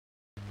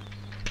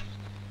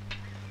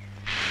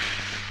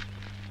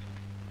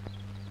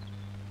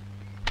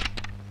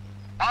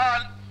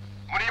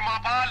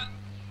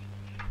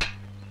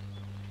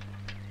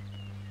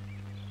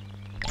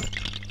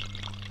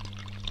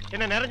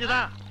என்ன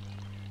நிறைஞ்சதா?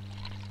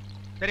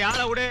 சரி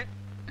ஆள விடு.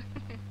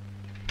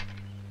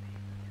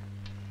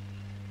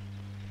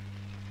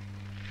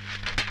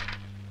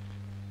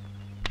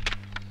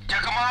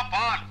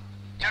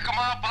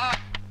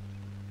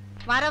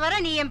 வர வர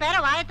நீ என் பேரை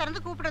வாயை திறந்து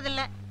கூப்பிடுறது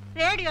இல்ல,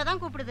 ரேடியோ தான்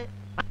கூப்பிடுது.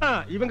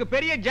 இவங்க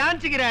பெரிய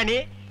ஜான்சி கிராணி.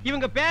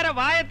 இவங்க பேரை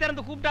வாயை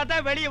திறந்து கூப்பிட்டா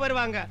தான் வெளியே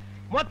வருவாங்க.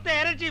 மொத்த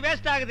எனர்ஜி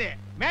வேஸ்ட் ஆகுது.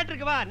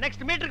 மேட்ருக்கு வா,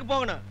 நெக்ஸ்ட் மீட்டருக்கு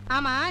போகணும்.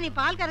 ஆமா, நீ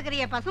பால்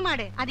கறக்குறிய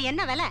பசுமாடு, அது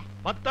என்ன விலை?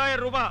 10,000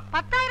 ரூபாய்.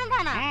 10,000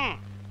 தானா?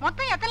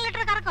 மொத்தம் எத்தனை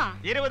லிட்டர் கறக்கும்?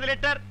 20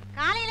 லிட்டர்.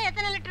 காலையில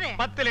எத்தனை லிட்டர்?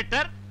 10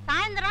 லிட்டர்.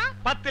 சாயந்தரம்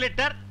 10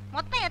 லிட்டர்.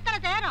 மொத்தம் எத்தனை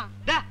சேரும்?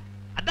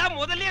 அதான்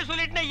முதல்லயே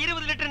சொல்லிட்டேன்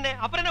 20 லிட்டர்னு.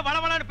 அப்புறம் என்ன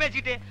வளவளான்னு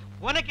பேசிட்டு?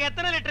 உனக்கு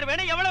எத்தனை லிட்டர்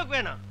வேணும், எவ்வளவுக்கு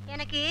வேணும்?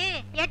 எனக்கு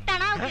 8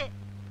 அணாவுக்கு.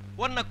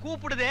 உன்னை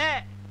கூப்பிடுதே,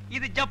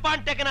 இது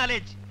ஜப்பான்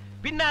டெக்னாலஜி.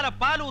 பின்னால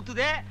பால்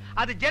ஊத்துதே,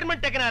 அது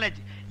ஜெர்மன்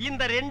டெக்னாலஜி.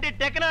 இந்த 2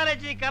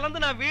 டெக்னாலஜி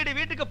கலந்து நான் வீடு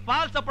வீட்டுக்கு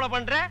பால் சப்ளை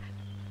பண்றேன்.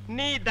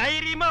 நீ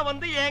தைரியமா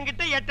வந்து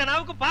என்கிட்ட 8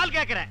 அணாவுக்கு பால்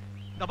கேக்குற.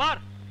 இந்த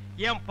பார்,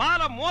 என்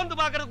பாலை மோந்து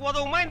பாக்குறதுக்கு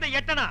உதவுமா இந்த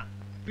 8 அணா?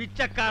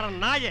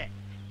 பிச்சைக்காரன் நாயே,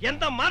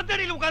 எந்த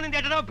மரத்தடியில் உட்கார்ந்து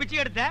இந்த 8 அணாவை பிச்சை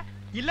எடுத்த?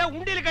 இல்ல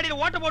உண்டியல்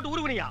கடையில ஓட்ட போட்டு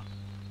உருவனியா?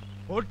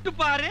 ஒட்டு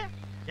பாரு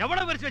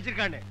எவ்வளவு வரிசை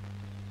வச்சிருக்கான்னு.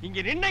 இங்க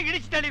நின்ன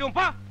இடிச்சு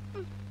தள்ளிடுவோம்பா.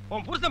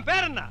 உன் புருஷன்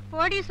பேர் என்ன?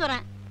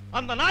 கோடீஸ்வரன்.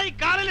 அந்த நாய்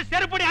காலையில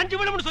செருப்படி 5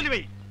 விழும்னு சொல்லி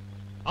வை.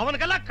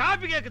 அவனுக்கெல்லாம்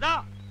காபி கேக்குதா?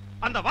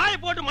 அந்த வாயை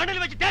போட்டு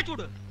மண்ணில் வச்சு தேய்ச்சு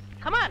விடு.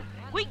 Come on,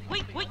 quick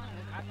quick quick.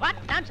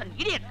 What nonsense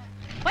idiot.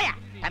 போயா.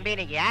 தம்பி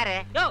நீங்க யாரு?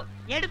 யோ,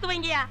 எடுத்து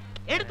வைங்கயா,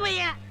 எடுத்து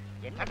வையா.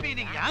 தம்பி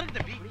நீங்க யாரு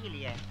தம்பி?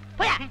 புரியலையே.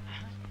 போயா.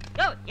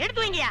 யோ,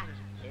 எடுத்து வைங்கயா.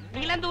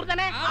 நீங்க அந்த ஊர்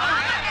தானே?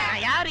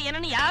 நான் யாரு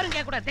என்னன்னு யாரும்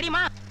கேட்க கூடாது,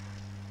 தெரியுமா?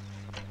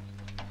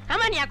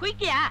 கமான்யா,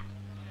 குயிக்கியா.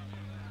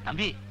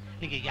 தம்பி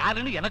நீங்க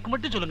யாருன்னு எனக்கு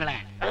மட்டும்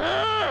சொல்லுங்களேன்.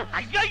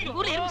 ஐயோ,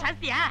 ஊர்ல எறும்பு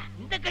சாஸ்தியா?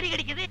 இந்த கடி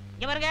கடிக்குது.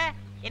 இங்க பாருங்க,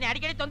 என்னை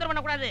அடிக்கடி தொந்தரவு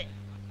பண்ண கூடாது.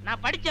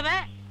 நான்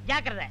படிச்சவன்,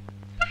 ஜாக்கிரதை.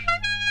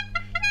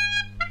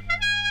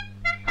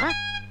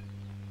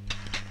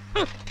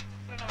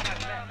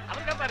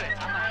 அவர்தான் பாரு.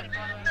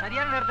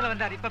 சரியான நேரத்துல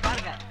வந்தார். இப்ப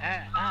பாருங்க.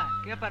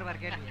 கேப்பார் பாரு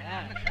கேட்டு.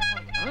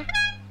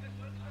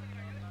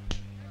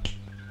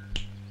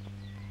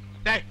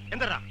 டேய்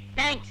எந்திரா.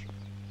 தேங்க்ஸ்.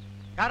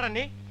 யாரா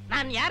நீ?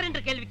 நான் யார் என்ற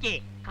கேள்விக்கு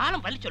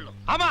காலம் பதில் சொல்லும்.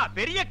 ஆமா,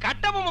 பெரிய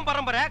கட்டபொம்மன்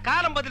பரம்பரை.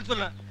 காலம் பதில்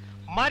சொல்லு.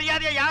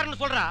 மரியாதையா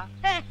யாருன்னு சொல்றா?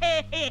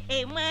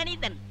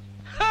 மனிதன்.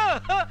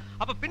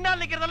 அப்ப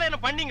பின்னால் நிக்கிறதெல்லாம் என்ன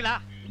பண்ணீங்களா?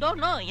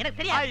 டோன்ட் நோ, எனக்கு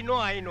தெரியாது.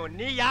 I know.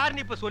 நீ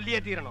யாருன்னு இப்ப சொல்லியே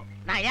தீரணும்.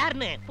 நான்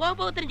யாருன்னு போக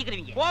போக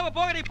தெரிஞ்சுக்கிறீங்க. போக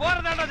போக நீ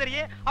போறதாண்டா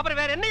தெரியும். அப்புறம்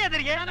வேற என்னையா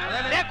தெரியும்?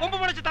 டேய் கொம்பு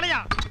முளைச்ச தலையா.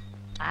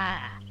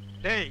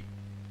 டேய்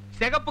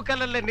சிகப்பு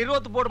கல்லல்ல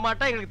நிறுவத்து போட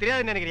மாட்டா எங்களுக்கு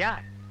தெரியாதுன்னு நினைக்கிறியா?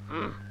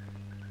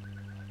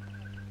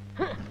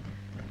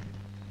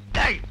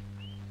 டேய்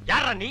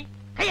யாரா நீ?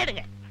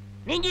 கையெடுங்க.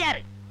 நீங்க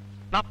யாரு?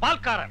 நான்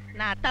பால்காரன்.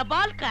 நான்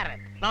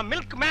தபால்காரன். நான்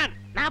மில்க் மேன்.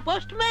 நான்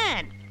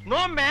postman. No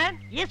man.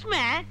 Yes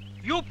man.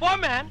 You போ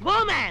மேன். Go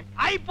man.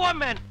 ஐ போ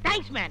மேன்.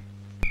 Thanks man.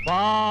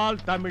 பால்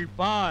தமிழ்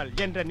பால்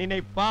என்ற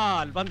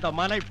நினைப்பால் வந்த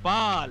மலை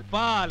பால்,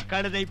 பால்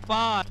கழுதை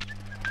பால்.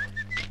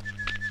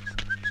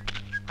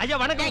 ஐயா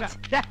வணக்கம்.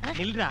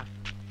 நில்றா.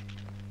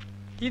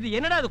 இது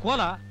என்னடா இது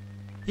கோலா?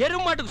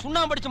 எருமாட்டுக்கு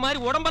சுண்ணாம்பு அடிச்ச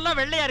மாதிரி உடம்பெல்லாம்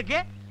வெள்ளையா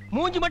இருக்கு,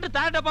 மூஞ்சி மட்டும்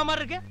தாரடப்பா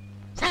மாதிரி இருக்கு.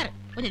 சார்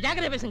கொஞ்சம்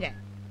ஜாக்கிரதை பேசுங்க.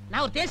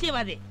 நான் ஒரு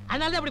தேசியவாதி,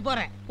 அதனால தான் அப்படி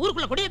போறேன்.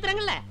 ஊருக்குள்ள கொடி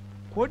ஏத்துறாங்கல்ல.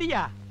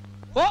 கொடியா?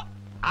 ஓ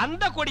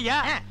அந்த கொடியா?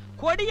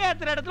 கொடி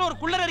ஏத்துற இடத்துல ஒரு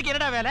குள்ளர் அடிக்க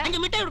என்னடா வேலை? அங்க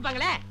மிட்டாய்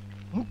கொடுப்பாங்களே.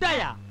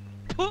 முட்டாயா?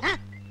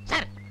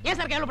 சார் ஏன்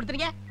சார்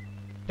கேவலப்படுத்துறீங்க?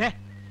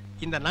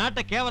 இந்த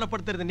நாட்டை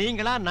கேவலப்படுத்துறது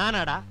நீங்களா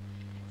நானாடா?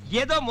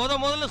 ஏதோ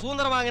முதல்ல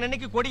சுதந்திரம் வாங்கின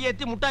அன்னைக்கு கொடி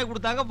ஏத்தி முட்டாய்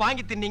கொடுத்தாங்க,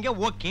 வாங்கி தின்னீங்க,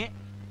 ஓகே.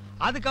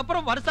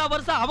 அதுக்கப்புறம்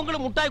வருஷம்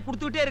அவங்களும் முட்டாய்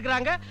கொடுத்துட்டே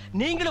இருக்கிறாங்க,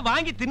 நீங்களும்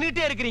வாங்கி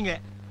தின்னுட்டே இருக்கிறீங்க.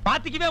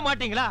 பாத்துக்கவே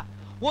மாட்டீங்களா?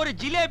 ஒரு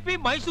ஜிலேபி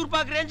மைசூர்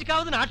பாக்கு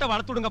ரேஞ்சுக்காவது நாட்டை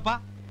வளர்த்துடுங்கப்பா.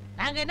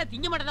 நாங்க என்ன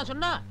திங்க மாட்டேன்னா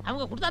சொன்னோம்,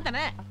 அவங்க கொடுத்தா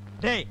தானே.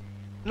 டேய்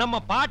நம்ம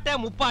பாட்ட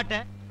முப்பாட்ட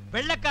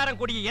வெள்ளைக்காரன்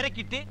கொடியை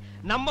இறக்கிட்டு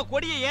நம்ம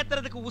கொடியை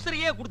ஏத்துறதுக்கு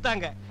உசுரையே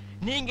கொடுத்தாங்க.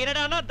 நீங்க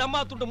என்னடானா தம்மா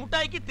துண்டு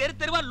முட்டாய்க்கு தெரு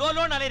தெருவா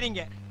லோலோன்னு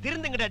அலையறீங்க.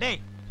 திருந்துங்கடா டேய்.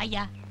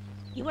 ஐயா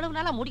இவ்வளவு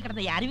நாளா மூடி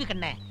கிடந்த அறிவு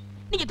கண்ணை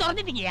நீங்க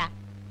திறந்துட்டீங்கயா.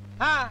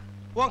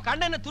 உன்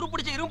கண்ணனை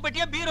துருப்பிடிச்ச இரும்பு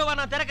பெட்டியா பீரோவா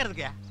நான்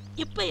திறக்கிறதுக்கு?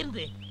 இப்ப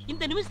இருந்து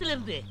இந்த நிமிஷத்துல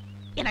இருந்து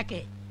எனக்கு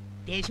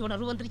தேசிய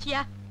உணர்வு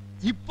வந்துருச்சியா.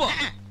 இப்போ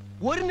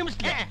ஒரு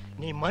நிமிஷத்துல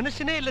நீ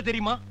மனுஷனே இல்ல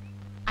தெரியுமா?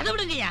 அதை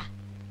விடுங்கய்யா,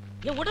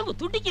 என் உடம்பு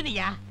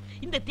துடிக்குதுயா.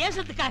 இந்த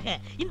தேசத்துக்காக,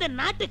 இந்த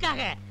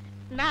நாட்டுக்காக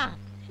நான்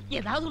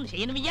ஏதாவது ஒண்ணு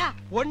செய்யணுமையா.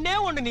 ஒண்ணே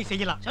ஒண்ணு நீ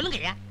செய்யலாம்.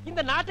 சொல்லுங்கய்யா.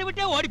 இந்த நாட்டை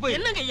விட்டே ஓடி போய்.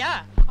 என்னங்கய்யா?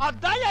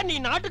 அதான் நீ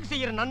நாட்டுக்கு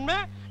செய்யற நன்மை,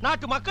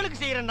 நாட்டு மக்களுக்கு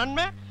செய்யற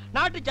நன்மை,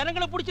 நாட்டு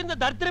ஜனங்களை பிடிச்சிருந்த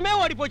தரித்திரமே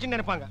ஓடி போச்சுன்னு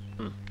நினைப்பாங்க.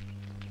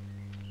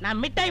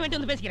 நான் மிட்டாய் வேண்டி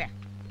வந்து பேசிக்கிறேன்.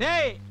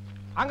 டேய்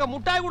அங்க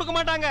முட்டாய் கொடுக்க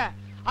மாட்டாங்க,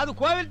 அது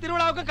கோவில்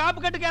திருவிழாவுக்கு காப்பு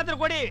கட்டுக்கு ஏத்துற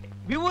கொடி.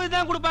 விபூதி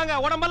தான் கொடுப்பாங்க.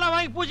 உடம்பெல்லாம்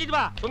வாங்கி பூச்சிட்டு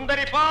வா.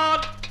 சுந்தரி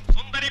பால்,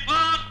 சுந்தரி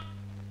பால்.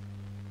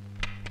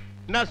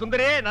 என்ன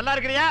சுந்தரி, நல்லா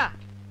இருக்கிறியா?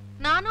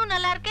 நானும்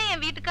நல்லா இருக்கேன்,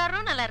 என்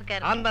வீட்டுக்காரரும் நல்லா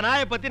இருக்காரு. அந்த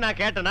நாயை பத்தி நான்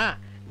கேட்டனா?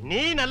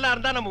 நீ நல்லா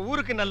இருந்தா நம்ம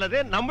ஊருக்கு நல்லது,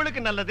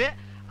 நம்மளுக்கு நல்லது.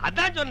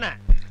 அதான் சொன்னேன்.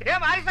 ஏ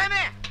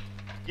மாரிசாமி,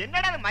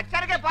 என்னடா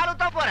மச்சானுக்கே பால்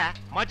ஊத்த போற?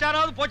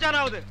 மச்சானாவது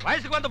போச்சானாவது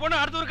வயசுக்கு வந்த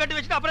பொண்ணு அடுத்த ஊர் கட்டி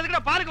வச்சுட்டு அப்புறம்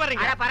எதுக்கு பாலுக்கு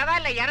வர்றீங்க?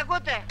 பரவாயில்ல, எனக்கு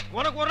ஊத்து.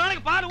 உனக்கு ஒரு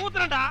நாளைக்கு பால்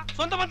ஊத்துறேன்டா,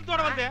 சொந்த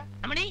பந்தத்தோட வந்து.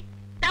 அம்மணி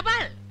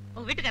தபால்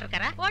உங்க வீட்டுக்காரர்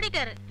இருக்காரா?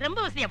 ஓடிட்டாரு. ரொம்ப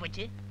வசதியா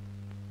போச்சு.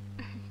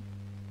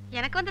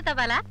 எனக்கு வந்து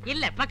தபாலா?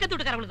 இல்ல பக்கத்து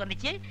வீட்டுக்காரங்களுக்கு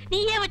வந்துச்சு. நீ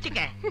ஏன்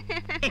வச்சுக்க.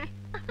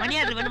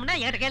 மணியாடு வேணும்னா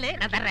என்கிட்ட கேளு,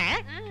 நான் தர்றேன்.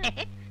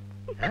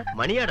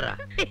 மணியாடுறா?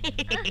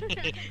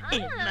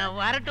 நான்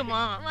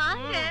வரட்டுமா?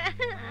 வாங்க.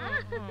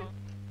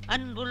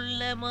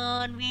 அன்புள்ள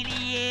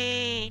மான்விழியே,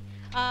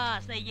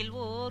 ஆசையில்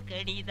ஓர்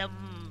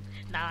கடிதம்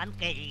நான்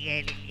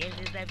கைகளில்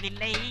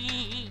எழுதவில்லை.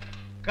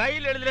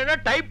 கையில் எழுதலன்னா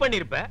டைப்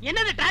பண்ணிருப்ப.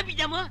 என்னது டிராபிக்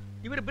ஜாமு?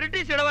 இவர்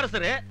பிரிட்டிஷ்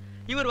இளவரசர்.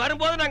 இவர்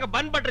வரும்போது நாங்க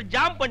பன் பட்டர்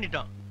ஜாம்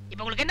பண்ணிட்டோம்.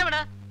 இப்ப உங்களுக்கு என்ன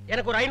வேணும்?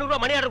 எனக்கு ஒரு 500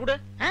 ரூபாய் மணி ஆர்டர் கொடு.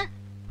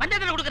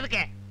 பந்தத்துல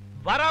கொடுக்கறதுக்கு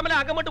வராமல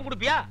அங்க மட்டும்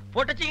கொடுப்பியா?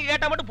 பொட்டச்சிங்க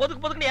கேட்டா மட்டும்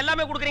பொதுக்கு பொதுக்குன்னு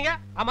எல்லாமே கொடுக்குறீங்க.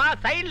 ஆமா,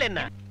 சைடுல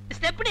என்ன?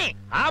 ஸ்டெப்னி.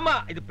 ஆமா,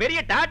 இது பெரிய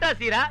டாடா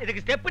சீரா,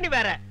 இதுக்கு ஸ்டெப்னி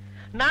வேற.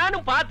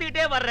 நானும்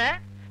பாத்துக்கிட்டே வர்றேன்.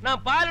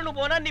 நான் பாலுன்னு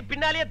போனா நீ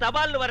பின்னாலேயே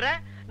தபால்னு வர்ற.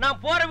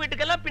 நான் போற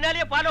வீட்டுக்கெல்லாம்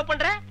பின்னாலேயே ஃபாலோ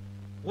பண்ற.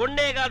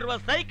 1.25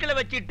 ரூபாய் சைக்கிளை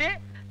வச்சிட்டு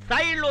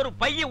சைடுல ஒரு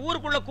பைய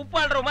ஊருக்குள்ள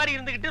குப்பாடுற மாதிரி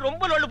இருந்துகிட்டு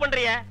ரொம்ப லொல்லு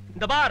பண்றிய.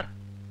 இந்த பார்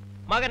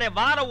மகனே,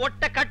 வார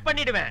ஒட்ட கட்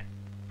பண்ணிடுவேன்.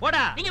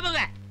 போடா. நீங்க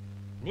போங்க.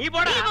 நீ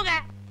போடா. நீங்க போங்க.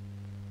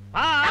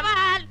 பால்.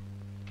 தபால்.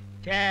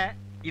 சே,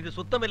 இது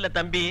சுத்தம் இல்ல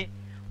தம்பி.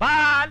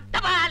 பால்.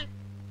 தபால்.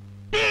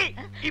 டீ.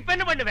 இப்ப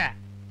என்ன பண்ணுவ?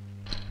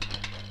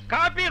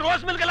 காபி,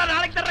 ரோஸ் மில்க் எல்லாம்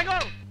நாளைக்கு தர்றேங்க.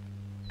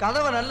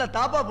 கதவை நல்ல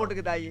தாப்பா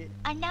போட்டுக்கு தாயி.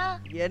 அண்ணா,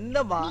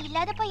 என்னம்மா? நீ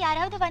இல்லாதப்ப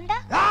யாராவது வந்தா?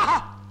 ஆஹா!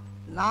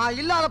 நான்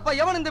இல்லாதப்ப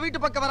எவன் இந்த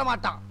வீட்டு பக்கம் வர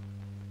மாட்டான்.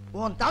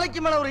 உன் தலைக்கு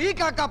மேல ஒரு ஈ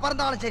காக்கா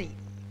பறந்தாலும் சரி,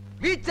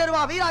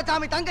 வீச்சருவா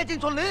வீராசாமி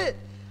தங்கச்சின்னு சொல்லு.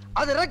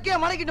 அது ரெக்கைய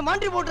மடக்கிட்டு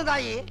மண்டி போட்டு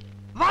தாயி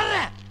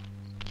வர்றேன்.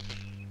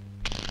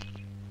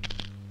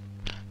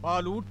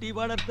 பால் ஊட்டி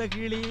வளர்த்த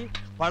கிளி,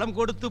 பழம்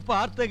கொடுத்து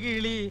பார்த்த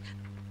கிளி.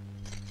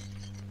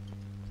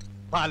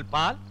 பால்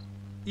பால்,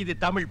 இது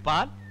தமிழ்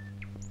பால்.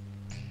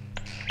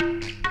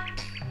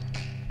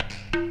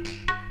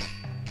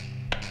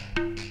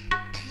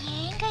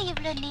 ஏங்க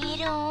இவ்ளோ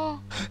நேரம்?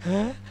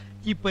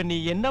 இப்ப நீ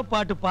என்ன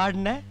பாட்டு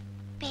பாடுன?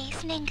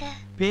 பேசுனேங்க.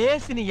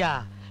 பேசுனியா?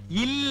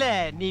 இல்ல,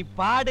 நீ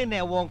பாடுன.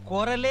 உன்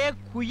குரலே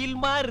குயில்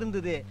மாதிரி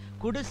இருந்தது.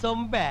 குடு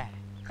சொம்ப.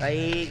 கை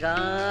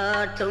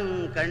காட்டும்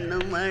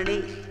கண்ணுமணி,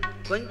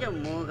 கொஞ்சம்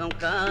முகம்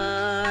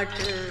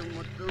காட்டு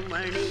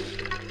முத்துமணி.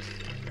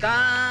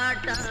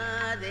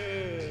 காட்டாதே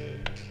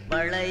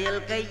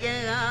வளையல் கைய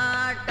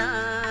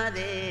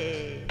ஆட்டாதே,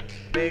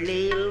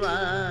 வெளியில் வா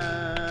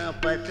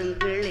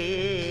பசுங்கிளே.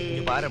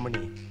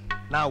 பாரமணி,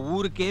 நான்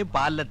ஊருக்கே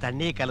பால்ல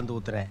தண்ணியே கலந்து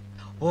ஊத்துறேன்.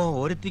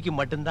 ஒருத்திக்கு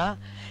மட்டும்தான்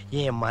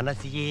என்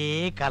மனசையே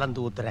கலந்து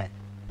ஊத்துறேன்.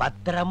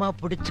 பத்திரமா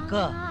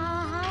பிடிச்சுக்கோ.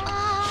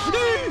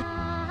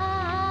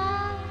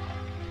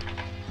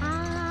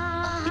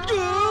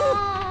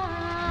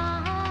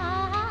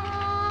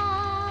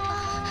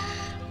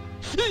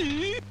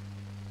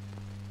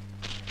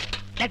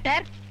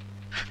 லெட்டர்.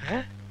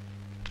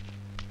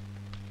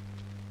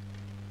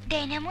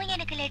 தினமும்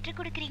எனக்கு லெட்டர்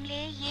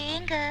கொடுக்கறீங்களே,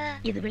 ஏங்க?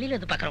 இது வெளியில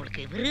வந்து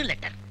பாக்குறவங்களுக்கு வெறும்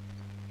லெட்டர்.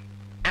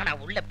 ஆனா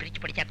உள்ள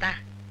பிரிச்சு படிச்சாதான்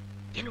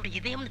என்னுடைய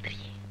இதயம்னு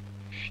தெரியும்.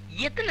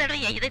 எத்தனை தடவை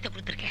என் இதயத்தை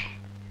கொடுத்துருக்கேன்.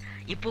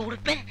 இப்போ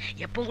கொடுப்பேன்,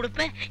 எப்போ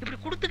கொடுப்பேன், இப்படி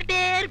கொடுத்துக்கிட்டே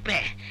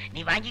இருப்பேன். நீ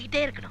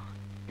வாங்கிக்கிட்டே இருக்கணும்.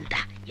 இந்தா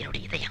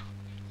என்னுடைய இதயம்.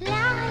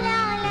 லா லா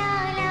லா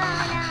லா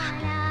லா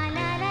லா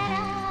லா லா.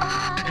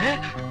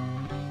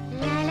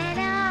 லா லா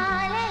லா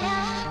லா லா.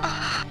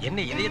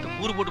 என்ன இதயத்தை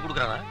கூறு போட்டு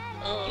கொடுக்கறானா?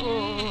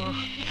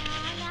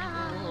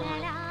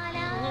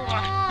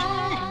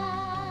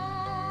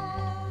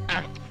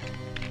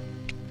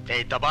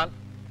 டேய் தபால்,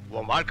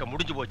 உன் வாழ்க்கை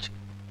முடிஞ்சு போச்சு.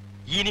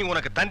 இனி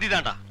உனக்கு தந்தி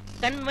தான்டா.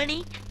 கண்மணி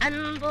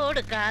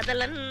அன்போடு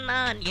காதலன்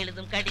நான்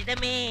எழுதும்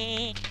கடிதமே.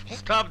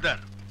 ஸ்டாப்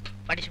தேர்.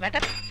 படிச்சு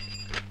மேட்டர்.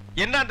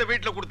 என்ன அந்த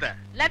வீட்ல கொடுத்த?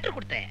 லெட்டர்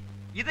கொடுத்தேன்.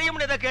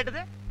 இதயம்னு ஏதோ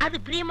கேட்டது? அது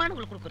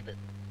பிரியமானவங்களுக்கு கொடுக்கிறது.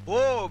 ஓ,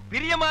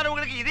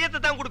 பிரியமானவங்களுக்கு இதயத்தை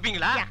தான்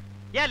கொடுப்பீங்களா?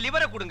 ஏன்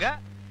லிவரை கொடுங்க,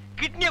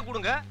 கிட்னியை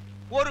கொடுங்க,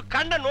 ஒரு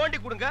கண்ணை நோண்டி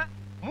கொடுங்க,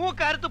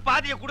 மூக்க அறுத்து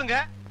பாதியை கொடுங்க,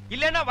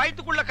 இல்லன்னா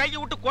வயித்துக்குள்ள கையை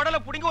விட்டு குடலை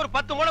புடிங்க ஒரு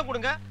 10 முழம்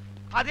கொடுங்க.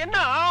 அது என்ன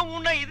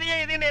ஆவுன்னா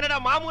இதயம் இதயம் என்னடா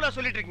மாமூலா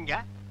சொல்லிட்டு இருக்கீங்க?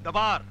 இந்த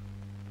பார்,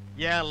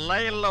 என்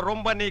லைன்ல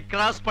ரொம்ப நீ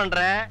கிராஸ் பண்ற.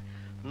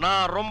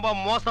 நான் ரொம்ப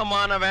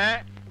மோசமானவன்,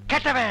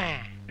 கெட்டவன்.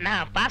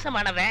 நான்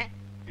பாசமானவன்,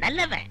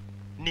 நல்லவன்.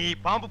 நீ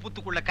பாம்பு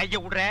புத்துக்குள்ள கைய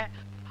விடுற,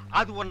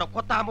 அது உன்னை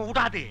கொத்தாம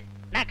விடாது.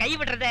 நான் கை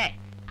விடுறதே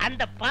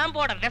அந்த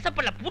பாம்போட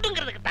விசப்பல்ல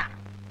புடுங்கிறதுக்கு தான்.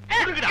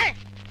 புடுங்குடா.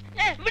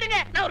 விடுங்க,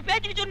 நான் ஒரு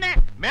பேச்சுக்கு சொன்னேன்.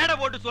 மேடை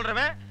போட்டு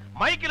சொல்றவன்,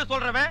 மைக்கில்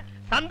சொல்றவன்,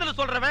 சந்தில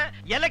சொல்றவன்,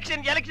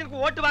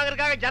 எலெக்ஷனுக்கு ஓட்டு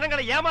வாங்குறதுக்காக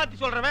ஜனங்களை ஏமாத்தி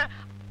சொல்றவன்,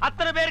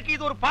 அத்தனை பேருக்கு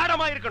இது ஒரு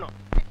பாடமா இருக்கணும்.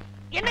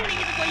 என்ன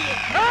நீங்க போய்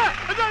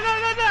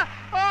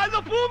அது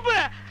பூம்பு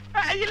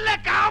இல்ல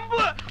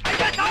காம்பு.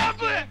 ஐயா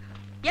காம்பு.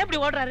 எப்படி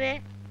ஓடுறாரு?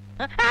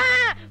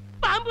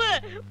 பாம்பு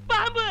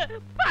பாம்பு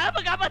பாம்பு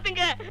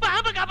காப்பாத்துங்க,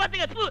 பாம்பு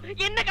காப்பாத்துங்க.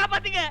 என்ன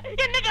காப்பாத்துங்க,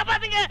 என்ன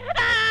காப்பாத்துங்க.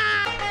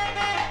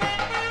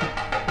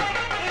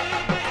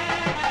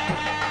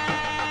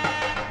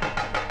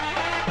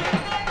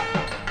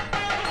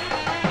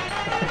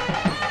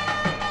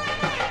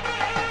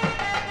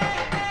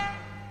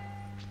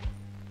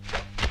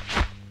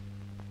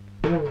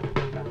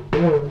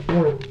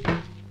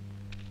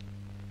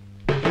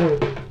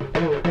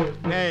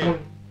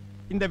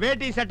 இந்த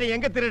வேட்டி சட்டை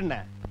எங்க திருடுன?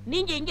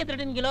 நீங்க எங்க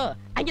திருடுனீங்களோ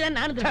அங்கதான்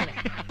நானும்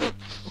திருடுனேன்.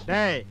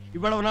 டேய்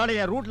இவ்வளவு நாள்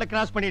என் ரூட்ல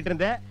கிராஸ் பண்ணிட்டு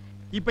இருந்தேன்.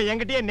 இப்ப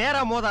என்கிட்டயே நேரா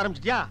மோத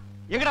ஆரம்பிச்சிட்டியா?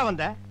 எங்கடா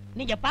வந்த?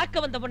 நீங்க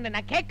பார்க்க வந்த பொண்ணு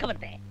நான் கேட்க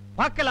வந்தேன்.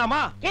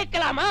 பார்க்கலாமா?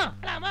 கேட்கலாமா?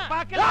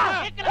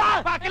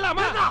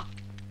 பார்க்கலாமா?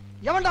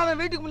 எவன்டா அவன்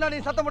வீட்டுக்கு முன்னாடி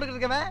சத்தம் போட்டுக்கிட்டு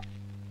இருக்கவன்?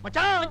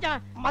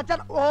 மச்சான்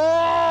மச்சான். ஓ,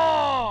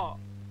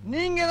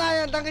 நீங்க தான்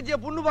என் தங்கச்சியை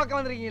பொண்ணு பார்க்க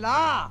வந்திருக்கீங்களா?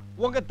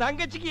 உங்க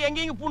தங்கச்சிக்கு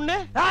எங்கேயும் புண்ணு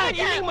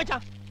இல்லைங்க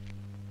மச்சான்.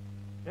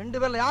 ரெண்டு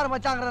பேர்ல யாரு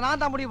மச்சாங்கிறத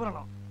நான் தான் முடிவு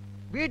பண்ணணும்.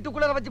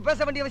 வீட்டுக்குள்ள வச்சு பேச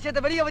வேண்டிய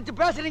விஷயத்தை வெளியே வச்சு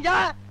பேசுறீங்க.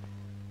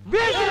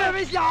 வீட்டுல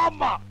விஷயம்.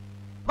 ஆமா,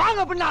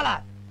 வாங்க பின்னால.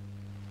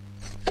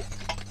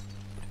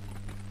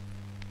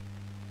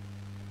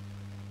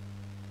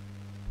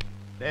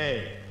 டேய்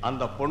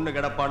அந்த பொண்ணு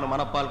கிடப்பான்னு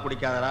மனப்பால்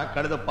குடிக்காதடா,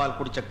 கழுதப்பால்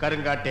குடிச்ச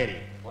கருங்காட்டேரி.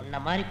 உன்ன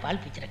மாதிரி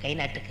பால் பிச்சுற கை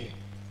நாட்டுக்கு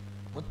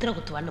முத்திர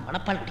குத்துவான்னு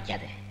மனப்பால்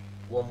குடிக்காத.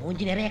 உன்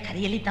மூஞ்சி நிறைய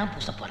கரியலி தான்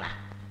பூச போறா.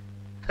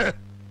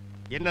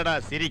 என்னடா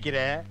சிரிக்கிற?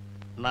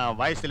 நான்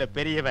வயசுல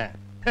பெரியவன்.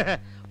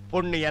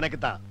 பொண்ணு எனக்கு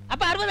தான்.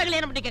 அப்ப 60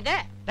 கல்யாணம் பண்ணிக்கங்க.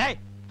 டேய்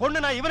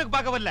பொண்ணு நான் இவனுக்கு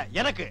பார்க்க வரல,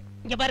 எனக்கு.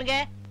 இங்க பாருங்க,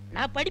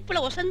 நான் படிப்புல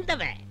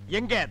ஒசந்தவன்.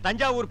 எங்க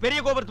தஞ்சாவூர் பெரிய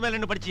கோபுரத்து மேல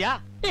நின்னு படிச்சியா?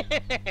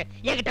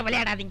 என்கிட்ட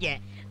விளையாடாதீங்க.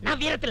 நான்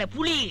வீரத்துல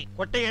புலி.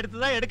 கொட்டையை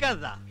எடுத்துதான்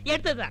எடுக்காததா?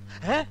 எடுத்ததுதான்.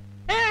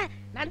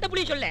 நான் அந்த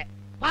புலி சொல்ல,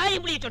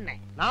 பாய் புலி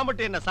சொன்னேன். நான்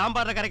மட்டும் என்ன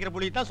சாம்பார்ல கரைக்கிற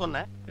புலி தான்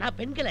சொன்னேன். நான்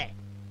பெண்களை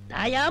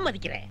தாயா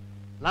மதிக்கிறேன்.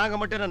 நாங்க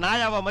மட்டும் என்ன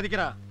நாயாவா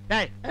மதிக்கிறோம்?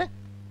 டேய்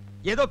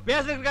ஏதோ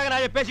பேசுறதுக்காக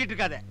நாய பேசிட்டு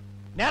இருக்காத.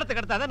 நேரத்தை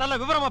கடத்தாத, நல்ல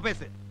விவரமா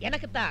பேசு.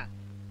 எனக்கு தான்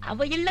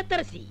அவ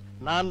இல்லத்தரசி.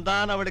 நான்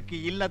தான் அவளுக்கு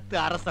இல்லத்து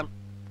அரசன்.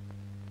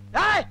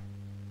 ஏய்,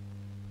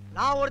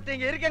 நான்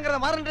ஒருத்தங்க இருக்கேங்கிறத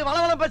மறந்து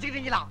வளவளம்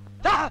பேசிக்கிட்டீங்களா?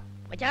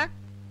 மச்சான்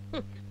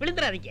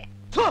விழுந்துறாதீங்க.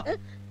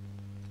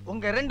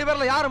 உங்க ரெண்டு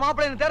பேர்ல யாரு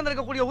மாப்பிள்ளைன்னு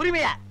தேர்ந்தெடுக்கக்கூடிய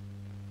உரிமைய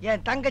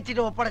என்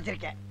தங்கச்சிட்டு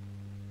ஒப்படைச்சிருக்கேன்.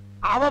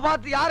 அவ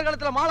பார்த்து யாரு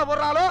கழுத்துல மாலை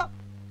போடுறாளோ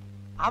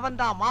அவன்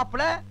தான்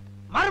மாப்பிள்ளை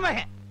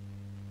மருமகன்.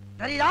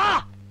 சரியா?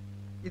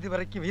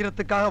 இதுவரைக்கும்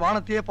வீரத்துக்காக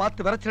வானத்தையே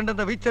பார்த்து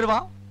விரைச்சிருந்த வீச்சருவா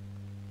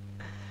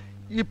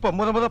இப்ப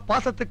முத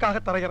பாசத்துக்காக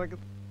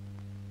தரையிறங்குது.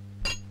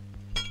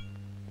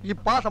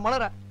 இப்பாசம்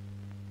மலர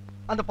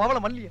அந்த பவள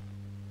மல்லிய,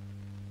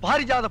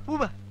 பாரிஜாத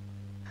பூவ,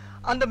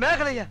 அந்த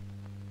மேகலைய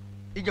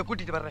இங்க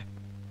கூட்டிட்டு வர்றேன்.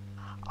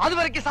 அது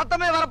வரைக்கும்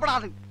சத்தமே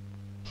வரப்படாது.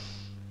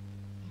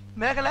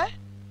 மேகலை,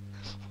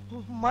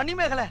 மணி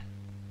மேகலை.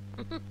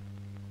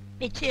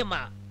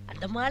 நிச்சயமா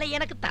அந்த மாலை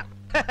எனக்கு தான்.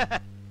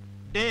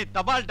 டேய்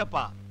தபால்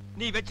டப்பா,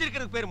 நீ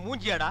வச்சிருக்கிறது பேர்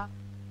மூஞ்சியாடா?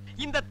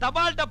 இந்த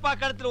தபால் டப்பா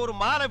கழுத்துல ஒரு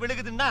மாலை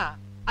விழுகுதுன்னா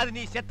அது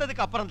நீ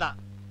செத்ததுக்கு அப்புறம் தான்.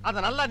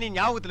 அத நல்லா நீ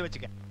ஞாபகத்துல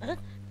வச்சுக்க.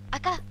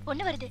 அக்கா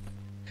பொண்ணு வருது.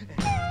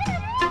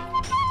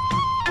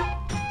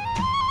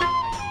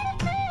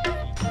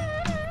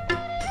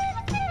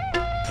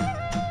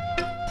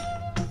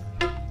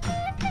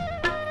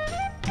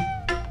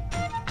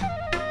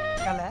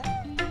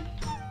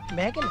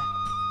 மேகலை,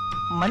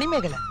 மணி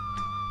மேகலை,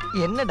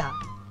 என்னடா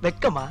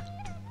வெக்கமா?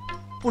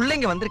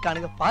 புள்ளைங்க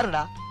வந்திருக்கானுங்க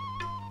பாருடா.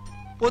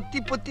 பொத்தி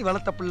பொத்தி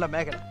வளர்த்த புள்ள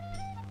மேகலை,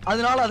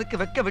 அதனால அதுக்கு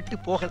வெக்க விட்டு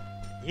போகல.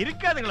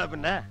 இருக்காதுங்களா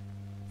பின்ன?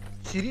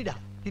 சிரிடா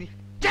சிரி.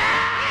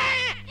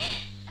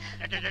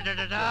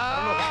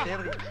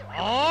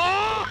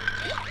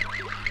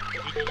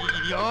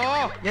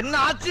 என்ன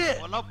ஆச்சு?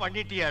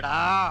 பண்ணிட்டியாடா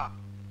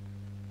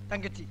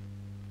தங்கச்சி?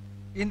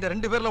 இந்த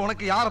ரெண்டு பேர்ல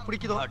உனக்கு யார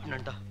பிடிக்குதோ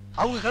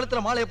அவங்க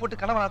கழுத்துல மாலையை போட்டு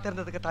கணவனா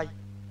தேர்ந்ததுக்கு தாய்.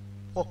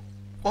 ஓ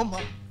ஓம்மா.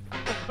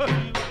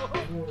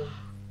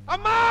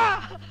 அம்மா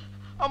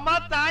அம்மா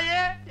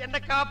தாயே, என்ன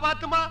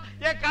காப்பாத்துமா.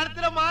 என்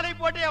கழுத்துல மாலை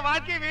போட்டு என்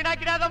வாழ்க்கையை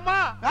வீணாக்கிடாதம்மா.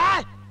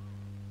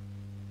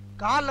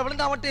 காலில்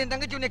விழுந்தா மட்டும் என்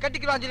தங்கச்சி உன்னை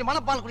கட்டிக்கிறான்னு சொல்லி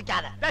மனப்பால்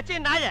குடிக்காத.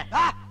 நாய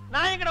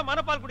நான் எங்கட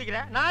மனப்பால்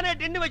குடிக்கிறேன்? நானே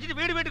டின்னு வச்சுட்டு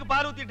வீடு வீட்டுக்கு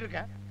பால் ஊத்திட்டு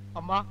இருக்கேன்.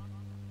 அம்மா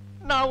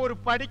நான் ஒரு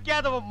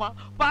படிக்காதவம்மா,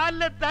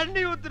 பால்ல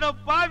தண்ணி ஊத்துன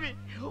பாவி,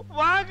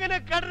 வாங்கின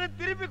கடனை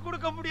திருப்பி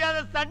கொடுக்க முடியாத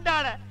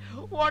சண்டால,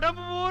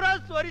 உடம்பு பூரா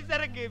சொறி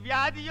சரக்கு,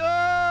 வியாதியோ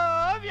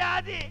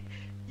வியாதி.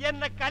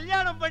 என்ன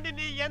கல்யாணம் பண்ணி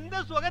நீ எந்த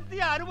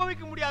சுகத்தையும்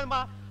அனுபவிக்க முடியாதுமா.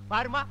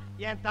 பாருமா,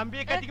 என்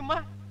தம்பியை கட்டிக்குமா.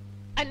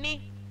 அண்ணி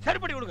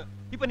சரிப்படி கொடுங்க.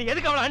 இப்ப நீ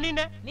எதுக்கு அவளை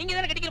அண்ணின்னு? நீங்க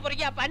தானே கட்டிக்க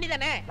போறீங்க, அப்ப அண்ணி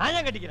தானே. நான்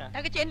ஏன் கட்டிக்கிறேன்?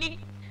 தங்கச்சி அண்ணி,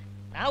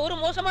 நான் ஒரு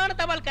மோசமான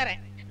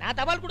தபால்காரன். நான்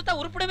தபால் கொடுத்தா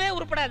உருப்படவே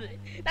உருப்படாது.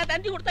 நான்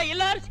தந்தி கொடுத்தா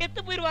எல்லாரும்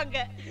செத்து போயிருவாங்க.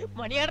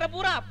 மணியாடுற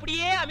பூரா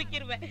அப்படியே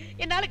அமைக்கிருவேன்.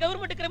 என்னால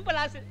கவர்மெண்ட்டுக்கு ரொம்ப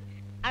லாஸ்.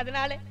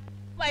 அதனால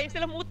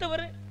வயசுல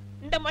மூத்தவர்,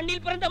 இந்த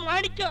மண்ணில் பிறந்த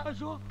மாணிக்கம்,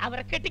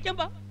 அவரை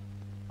கட்டிக்கம்பா.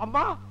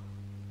 அம்மா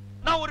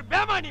நான் ஒரு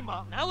பேமானிமா.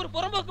 நான் ஒரு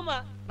புறம்போக்குமா.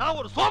 நான்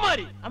ஒரு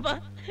சோமாரி. அம்மா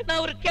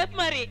நான் ஒரு கேப்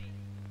மாறி.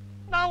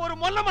 நான் ஒரு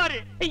மொல்ல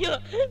மாறி. ஐயோ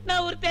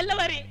நான் ஒரு தெல்ல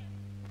மாறி.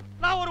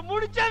 நான் ஒரு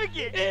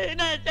முடிச்சாவிக்கு.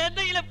 நான்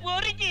சந்தையில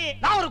போறீங்க.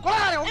 நான் ஒரு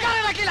கொலகாரன்.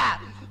 உட்கார வைக்கல.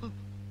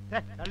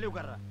 தள்ளி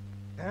உட்கார்ற.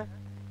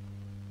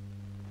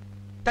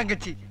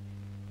 தங்கச்சி,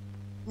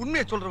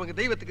 உண்மையை சொல்றவங்க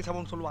தெய்வத்துக்கு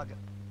சமம் சொல்லுவாங்க.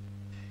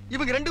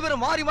 இவங்க ரெண்டு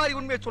பேரும் மாறி மாறி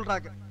உண்மையை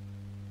சொல்றாங்க.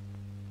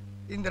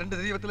 இந்த ரெண்டு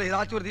தெய்வத்துல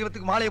ஏதாச்சும் ஒரு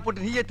தெய்வத்துக்கு மாலையை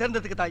போட்டு நீயே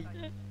தேர்ந்ததுக்கு தாய்.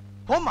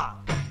 போம்மா,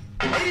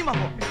 தைரியமா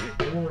போ.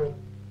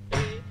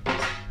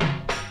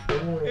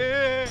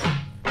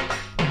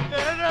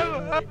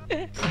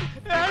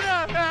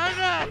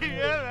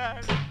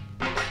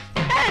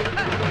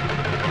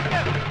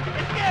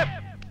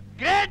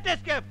 Great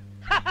escape.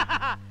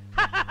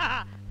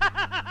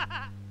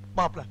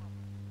 மாப்ள,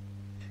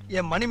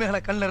 என் மணிமேகலை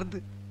கண்ணில இருந்து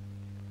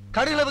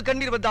கடுகளவு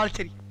கண்ணீர் வந்தாலும்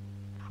சரி,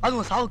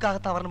 அதுவும்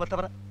சாவுக்காகத்தான் வரணுமே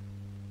தவிர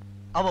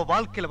அவ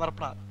வாழ்க்கையில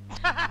வரப்படாது.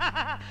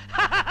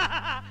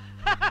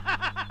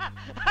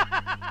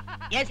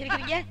 ஏன்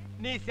சிரிக்கிறீங்க?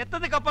 நீ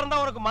செத்ததுக்கு அப்புறம்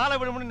தான் உனக்கு மாலை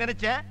விழும்னு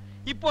நினைச்ச.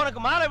 இப்போ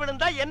உனக்கு மாலை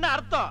விழுந்தா என்ன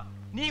அர்த்தம்?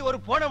 நீ ஒரு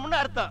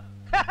போனமுன்னு அர்த்தம்.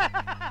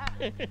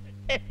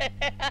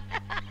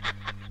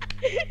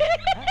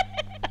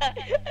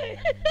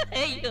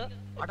 ஐயோ,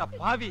 அட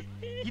பாவி,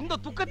 இந்த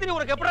துக்கத்திலே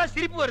உனக்கு எப்படா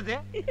சிரிப்பு வருது?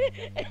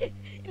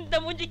 இந்த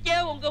மூஞ்சிக்கே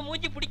உங்க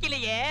மூஞ்சி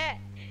பிடிக்கலையே,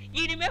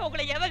 இனிமே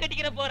உங்களை எவ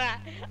கட்டிக்கிற போறா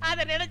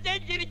அத நினைச்சே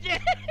சிரிச்சே.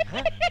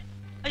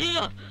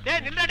 ஐயோ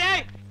டேய் நில்லுடா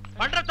டேய்,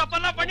 பண்ற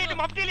தப்பெல்லாம் பண்ணிட்டு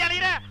மப்டில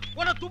அலையற,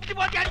 உன்னை துப்பி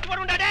போட்டு அடிச்சு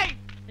போடுடா டேய்.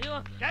 ஐயோ,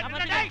 டேய்,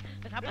 காப்பாத்துங்க, டேய்,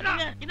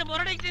 காப்பாத்துங்க, இந்த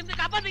முரடைக்கு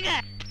இருந்து காப்பாத்துங்க.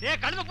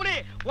 டேய் கழுத புலி,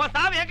 உன்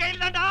சாவு என்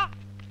கையில தான்டா.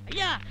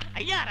 ஐயா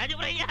ஐயா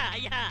ராஜபுர ஐயா,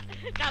 ஐயா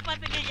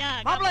காப்பாத்துங்க ஐயா.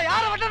 மாப்பிள்ள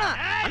யார வட்டனா?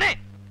 அண்ணே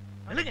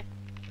நில்லுங்க.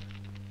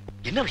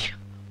 என்ன விஷயம்?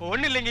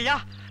 ஒண்ணு இல்லைங்கய்யா,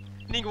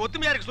 நீங்க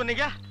ஒத்துமையா இருக்க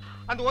சொன்னீங்க.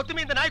 அந்த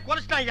ஒத்துமை இந்த நாய்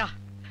குறைச்சிட்டாயா.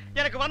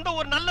 எனக்கு வந்த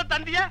ஒரு நல்ல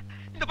தந்திய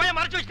இந்த பையன்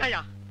மறைச்சு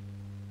வச்சிட்டாயா.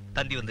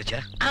 தந்தி வந்துச்சா?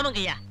 ஆமாங்க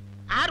ஐயா,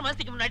 6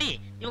 மாசத்துக்கு முன்னாடி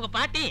இவங்க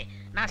பாட்டி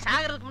நான்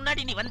சாகிறதுக்கு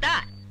முன்னாடி நீ வந்தா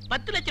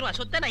 10 லட்சம் ரூபாய்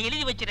சொத்தை நான்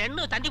எழுதி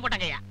வச்சிருன்னு தந்தி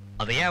போட்டாங்க ஐயா.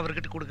 அதை ஏன்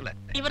அவர்கிட்ட கொடுக்கல?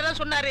 இவர்தான்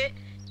சொன்னாரு,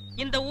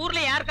 இந்த ஊர்ல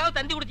யாருக்காவது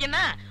தந்தி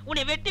கொடுத்தீங்கன்னா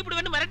உன்னை வெட்டி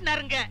விடுவேன்னு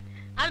மிரட்டினாருங்க.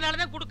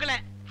 அதனாலதான் கொடுக்கல.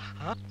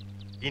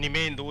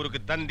 இனிமே இந்த ஊருக்கு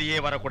தந்தியே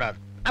வரக்கூடாது.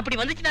 அப்படி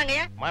வந்துச்சுனாங்க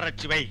ஐயா.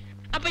 மறைச்சு வை.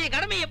 அப்ப என்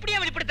கடமையை எப்படியா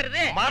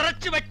வெளிப்படுத்துறது?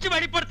 மறைச்சு வச்சு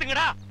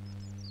வெளிப்படுத்துங்கடா.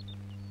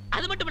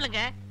 அது மட்டும்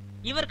இல்லங்க,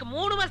 இவருக்கு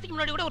 3 மாசத்துக்கு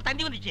முன்னாடி கூட ஒரு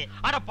தந்தி வந்துச்சு.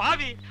 அட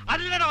பாவி,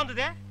 அதுல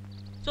வந்தது.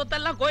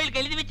 சொத்தெல்லாம்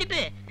கோயிலுக்கு எழுதி வச்சுட்டு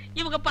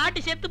இவங்க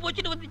பாட்டி செத்து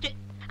போச்சுட்டு வந்துச்சு.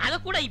 அத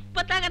கூட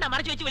இப்பதாங்க நான்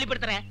மறைச்சு வச்சு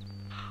வெளிப்படுத்துறேன்.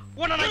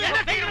 உன்னை நான்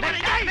என்ன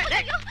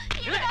செய்யணும்?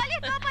 என் தாலியை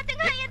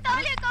காப்பாத்துங்க, என்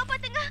தாலியை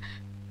காப்பாத்துங்க.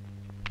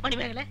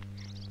 மணிமேகலை,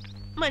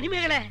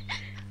 மணிமேகலை,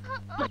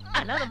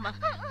 அழாதம்மா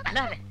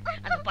அழாத.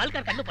 அந்த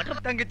பால்கார் கண்ணு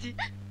பற்ற. தங்கச்சி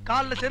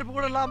கால்ல செருப்பு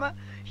கூட இல்லாம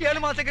 7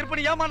 மாசம்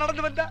கற்பனை ஏமா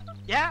நடந்து வந்த?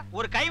 ஏன்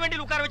ஒரு கை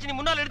வண்டியில் உட்கார வச்சு நீ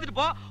முன்னால எடுத்துட்டு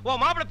போ,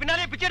 உன் மாப்பிளை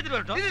பின்னாலே பிச்சை எடுத்துட்டு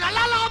வரட்டும். இது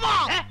நல்லா இல்லாமா?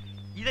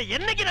 இத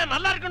என்னைக்கு நான்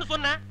நல்லா இருக்குன்னு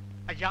சொன்னேன்?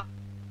 ஐயா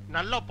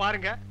நல்லா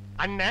பாருங்க,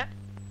 அண்ணன்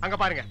அங்க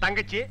பாருங்க,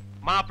 தங்கச்சி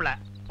மாப்பிளை,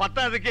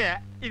 பத்தாவதுக்கு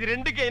இது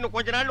ரெண்டுக்கு இன்னும்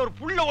கொஞ்ச நாள்ல ஒரு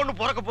புள்ள ஒண்ணு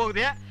பிறக்க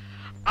போகுது.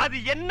 அது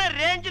என்ன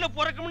ரேஞ்சில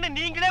பிறக்கும்னு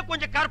நீங்களே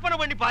கொஞ்சம் கற்பனை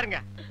பண்ணி பாருங்க.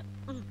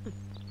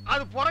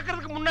 அது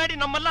பிறக்கிறதுக்கு முன்னாடி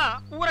நம்ம எல்லாம்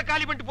ஊரை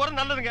காலி பண்ணிட்டு போறது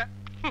நல்லதுங்க.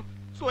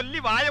 சொல்லி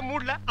வாய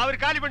மூடல,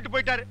 அவர் காலி பண்ணிட்டு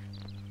போயிட்டாரு.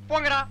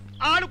 போங்கடா,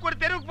 ஆளுக்கு ஒரு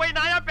தெருவுக்கு போய்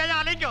நாயா பேயா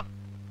அலைங்க.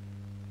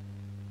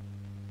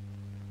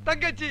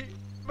 தங்கச்சி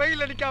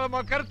வெயில் அடிக்காதமா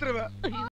கருத்துருவ.